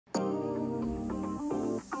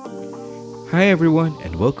Hi everyone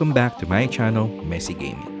and welcome back to my channel, Messy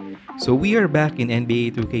Gaming. So we are back in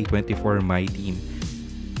NBA 2K24 Myteam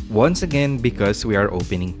once again because we are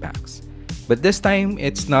opening packs. But this time,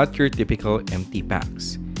 it's not your typical empty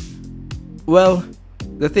packs. Well,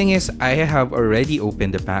 the thing is, I have already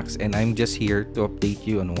opened the packs and I'm just here to update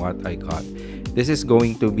you on what I got. This is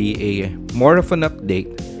going to be a more of an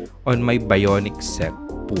update on my Bionic set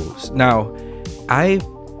pulls. Now, I've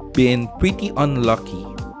been pretty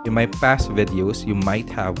unlucky. In my past videos, you might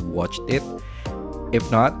have watched it. If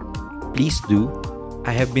not, please do.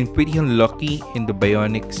 I have been pretty unlucky in the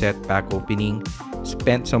Bionic set pack opening.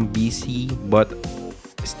 Spent some BC, but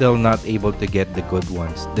still not able to get the good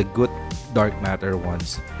ones, the good dark matter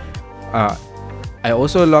ones. I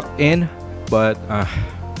also locked in, but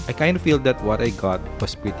I kind of feel that what I got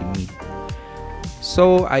was pretty meat.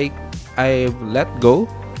 So I've let go.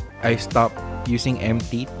 I stopped using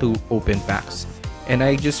empty to open packs. And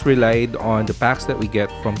I just relied on the packs that we get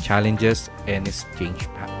from challenges and exchange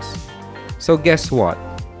packs. So guess what?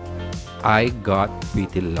 I got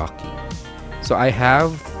pretty lucky. So I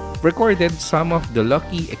have recorded some of the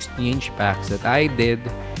lucky exchange packs that I did,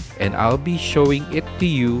 and I'll be showing it to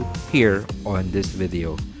you here on this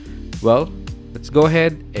video. Well, let's go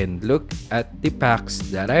ahead and look at the packs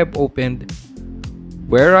that I've opened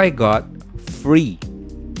where I got free.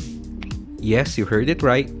 Yes, you heard it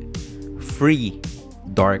right. Free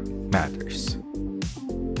dark matters.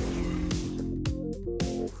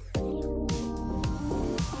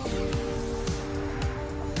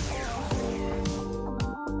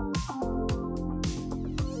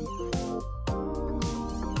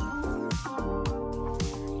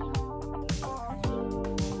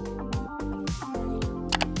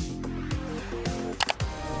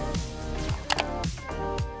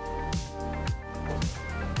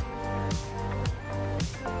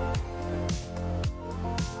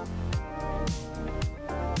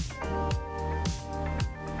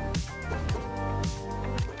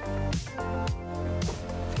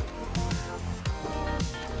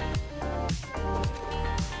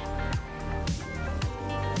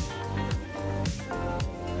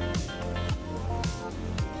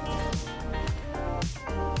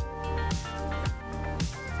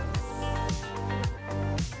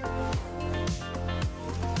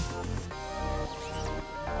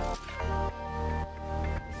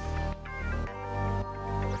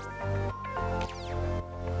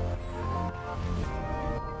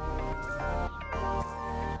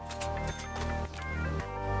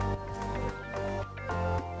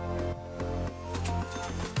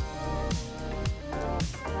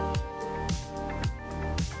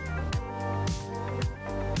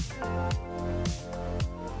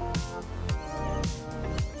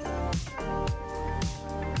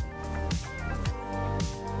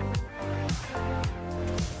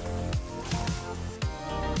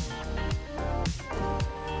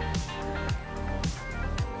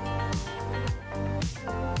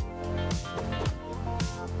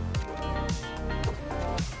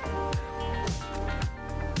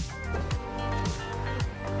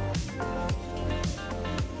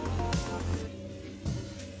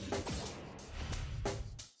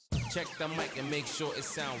 Check the mic and make sure it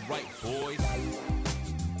sound right, boys.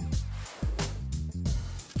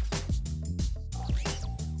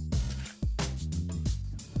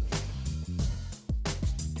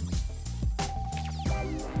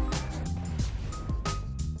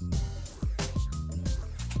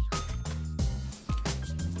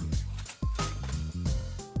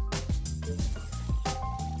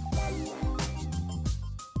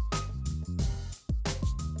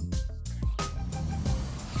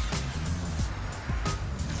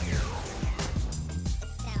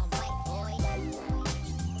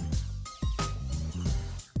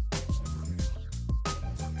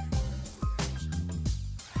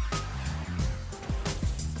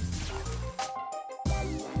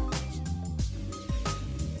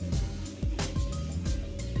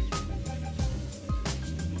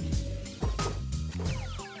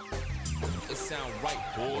 It sound right,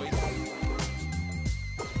 boys.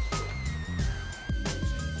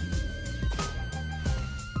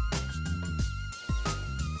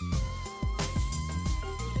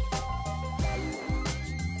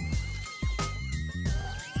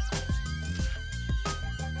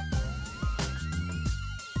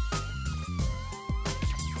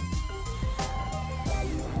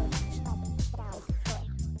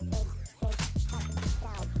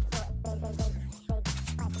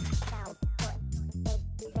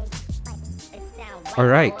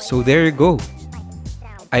 Alright, so there you go.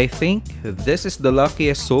 I think this is the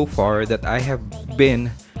luckiest so far that I have been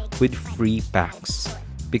with free packs,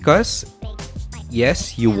 because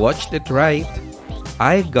Yes, you watched it right.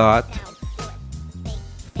 I got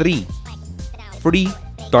 3 free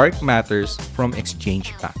dark matters from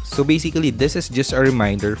exchange packs. So basically, this is just a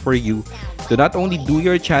reminder for you to not only do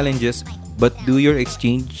your challenges but do your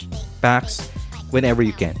exchange packs whenever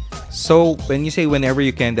you can. So when you say whenever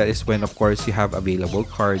you can, that is when of course you have available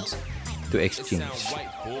cards to exchange.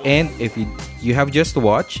 And if you have just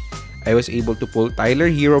watched, I was able to pull Tyler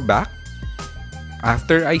Hero back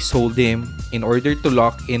after I sold him in order to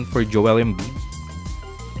lock in for Joel Embiid.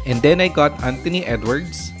 And then I got Anthony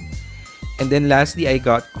Edwards. And then lastly, I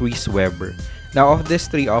got Chris Webber. Now, of these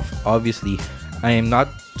three, obviously, I am not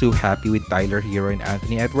too happy with Tyler Hero and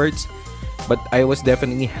Anthony Edwards, but I was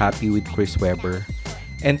definitely happy with Chris Webber.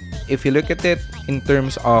 And if you look at it in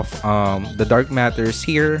terms of the dark matters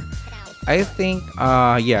here, I think,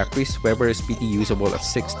 yeah, Chris Webber is pretty usable at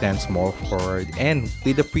 6'10 small forward and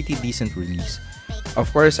with a pretty decent release.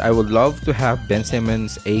 Of course, I would love to have Ben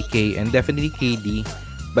Simmons, AK, and definitely KD.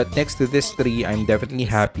 But next to this 3, I'm definitely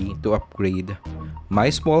happy to upgrade my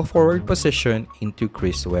small forward position into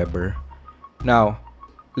Chris Webber. Now,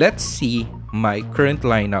 let's see my current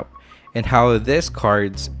lineup and how these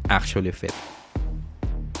cards actually fit.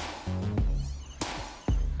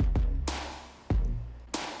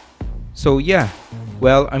 So yeah,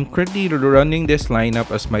 well, I'm currently running this lineup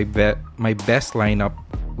as my best lineup,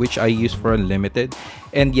 which I use for Unlimited.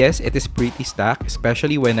 And yes, it is pretty stacked,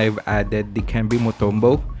 especially when I've added the Kembe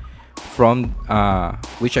Mutombo from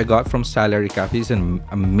which I got from salary cap. He's an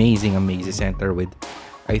amazing center with,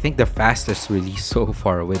 I think, the fastest release so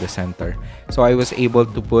far with the center. So I was able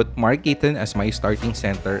to put Mark Eaton as my starting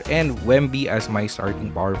center and Wemby as my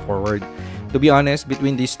starting power forward. To be honest,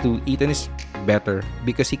 between these two, Eaton is better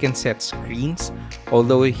because he can set screens,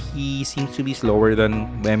 although he seems to be slower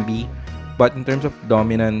than Wemby. But in terms of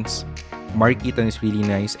dominance, Mark Eaton is really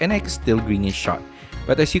nice, and I can still green his shot.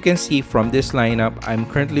 But as you can see from this lineup, I'm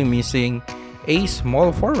currently missing a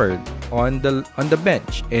small forward on the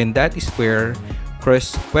bench, and that is where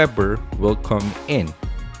Chris Webber will come in.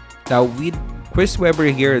 Now with Chris Webber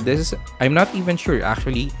here, I'm not even sure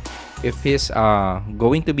actually if he's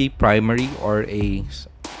going to be primary or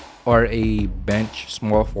a bench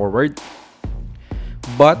small forward.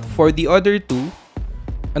 But for the other two,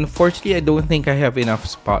 unfortunately, I don't think I have enough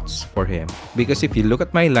spots for him, because if you look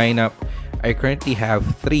at my lineup, I currently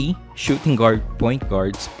have 3 shooting guard point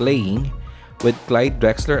guards playing, with Clyde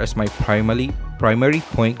Drexler as my primary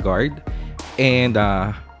point guard, and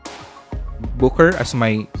Booker as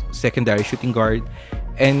my secondary shooting guard,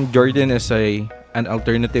 and Jordan as an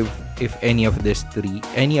alternative if any of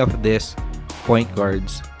these point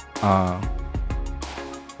guards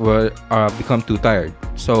will become too tired.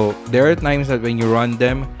 So there are times that when you run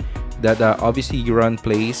them, that obviously you run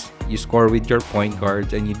plays, you score with your point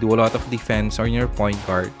guards, and you do a lot of defense on your point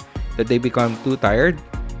guard, that they become too tired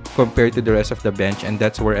compared to the rest of the bench, and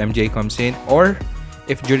that's where MJ comes in. Or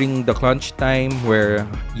if during the clutch time where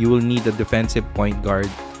you will need a defensive point guard,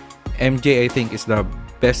 MJ I think is the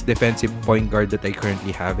best defensive point guard that I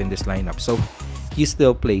currently have in this lineup, so he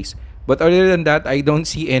still plays. But other than that, I don't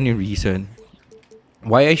see any reason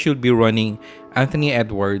why I should be running Anthony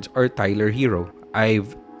Edwards or Tyler Hero.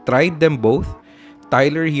 I've tried them both.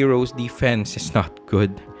 Tyler Hero's defense is not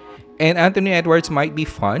good, and Anthony Edwards might be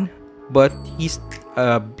fun, but he's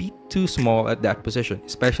a bit too small at that position,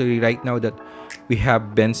 especially right now that we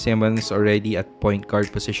have Ben Simmons already at point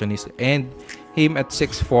guard position, and him at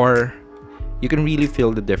 6'4". You can really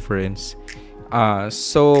feel the difference.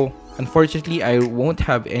 So unfortunately, I won't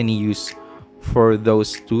have any use for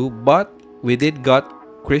those two, but we did got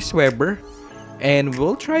Chris Webber, and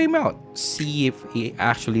we'll try him out, see if he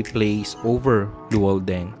actually plays over Luol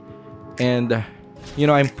Deng. And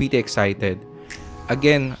I'm pretty excited.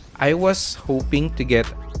 Again, I was hoping to get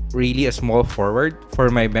really a small forward for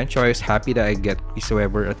my bench, so I was happy that I get Chris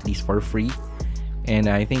Webber at least for free, and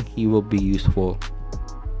I think he will be useful.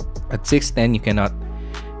 At 6'10", you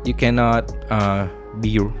cannot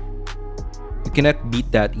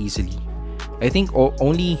beat that easily. I think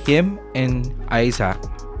only him and Isaac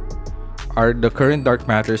are the current dark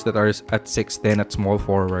matters that are at 6'10" at small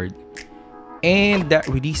forward. And that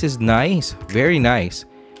release is nice, very nice.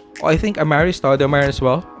 I think Amari Stoudemire as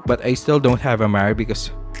well, but I still don't have Amari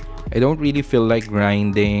because I don't really feel like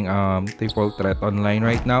grinding triple threat online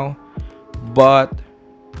right now. But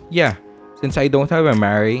yeah, since I don't have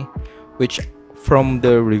Amari, which from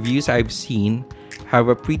the reviews I've seen have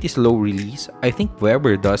a pretty slow release, I think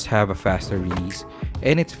Weber does have a faster release,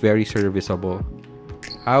 and it's very serviceable.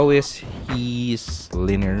 How is his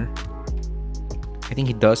linear? I think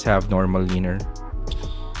he does have normal linear.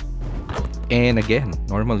 And again,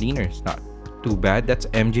 normal linear is not too bad. That's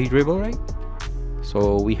MJ Dribble, right?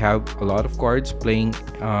 So we have a lot of cards playing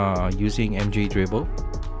using MJ Dribble.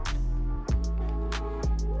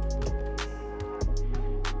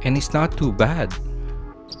 And it's not too bad.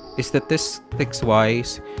 Statistics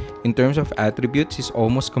wise, in terms of attributes, is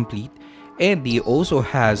almost complete. And he also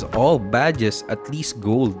has all badges at least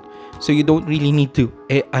gold. So you don't really need to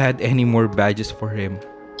add any more badges for him.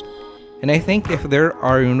 And I think if there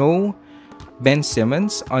are no Ben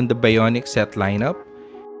Simmons on the Bionic set lineup,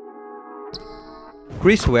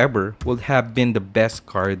 Chris Webber would have been the best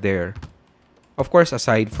card there. Of course,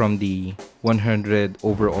 aside from the 100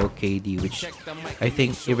 overall KD, which I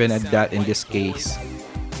think even at that in this case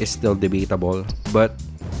is still debatable. But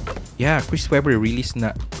yeah, Chris Webber really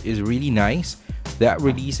is really nice. That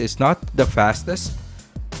release is not the fastest,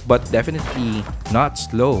 but definitely not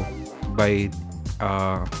slow by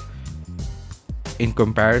in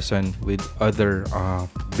comparison with other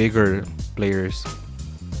bigger players.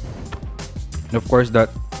 And of course, that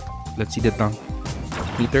let's see the tank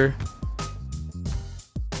meter.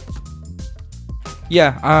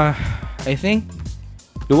 Yeah, I think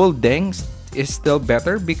Luol Deng is still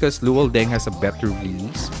better because Luol Deng has a better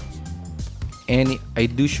release. And I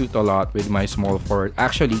do shoot a lot with my small forward.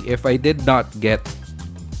 Actually, if I did not get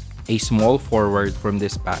a small forward from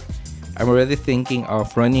this pack, I'm already thinking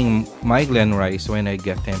of running my Glen Rice when I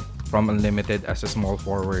get him from Unlimited as a small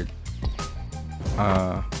forward.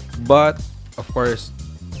 But, of course,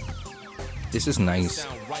 this is nice.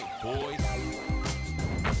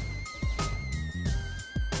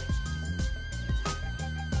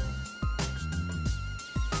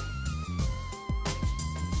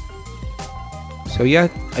 So yeah,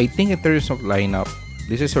 I think in terms of lineup,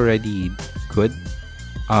 this is already good.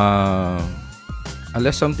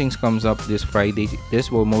 Unless something comes up this Friday,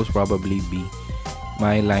 this will most probably be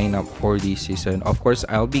my lineup for this season. Of course,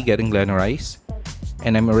 I'll be getting Glen Rice,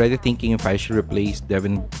 and I'm already thinking if I should replace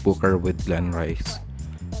Devin Booker with Glen Rice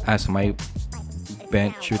as my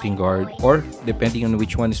bench shooting guard, or depending on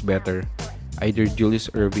which one is better, either Julius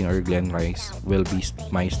Erving or Glen Rice will be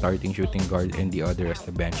my starting shooting guard and the other as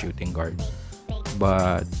the bench shooting guard.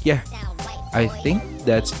 But yeah, I think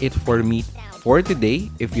that's it for me for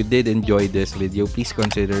today. If you did enjoy this video, please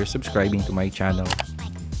consider subscribing to my channel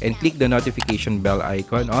and click the notification bell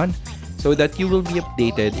icon on so that you will be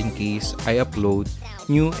updated in case I upload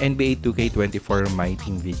new NBA 2K24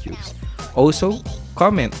 Myteam videos. Also,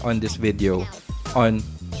 comment on this video on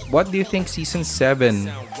what do you think Season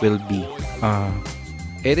 7 will be.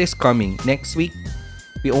 It is coming next week.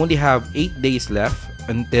 We only have 8 days left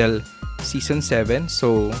until Season 7,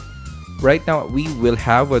 so right now we will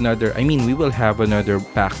have another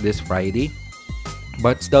pack this Friday,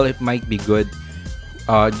 but still it might be good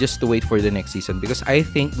just to wait for the next season, because I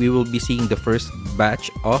think we will be seeing the first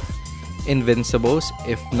batch of Invincibles,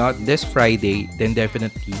 if not this Friday, then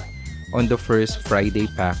definitely on the first Friday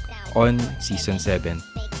pack on Season 7.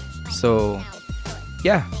 So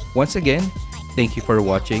yeah, once again, thank you for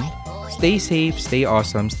watching. Stay safe, stay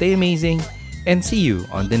awesome, stay amazing, and see you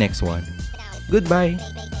on the next one. Goodbye!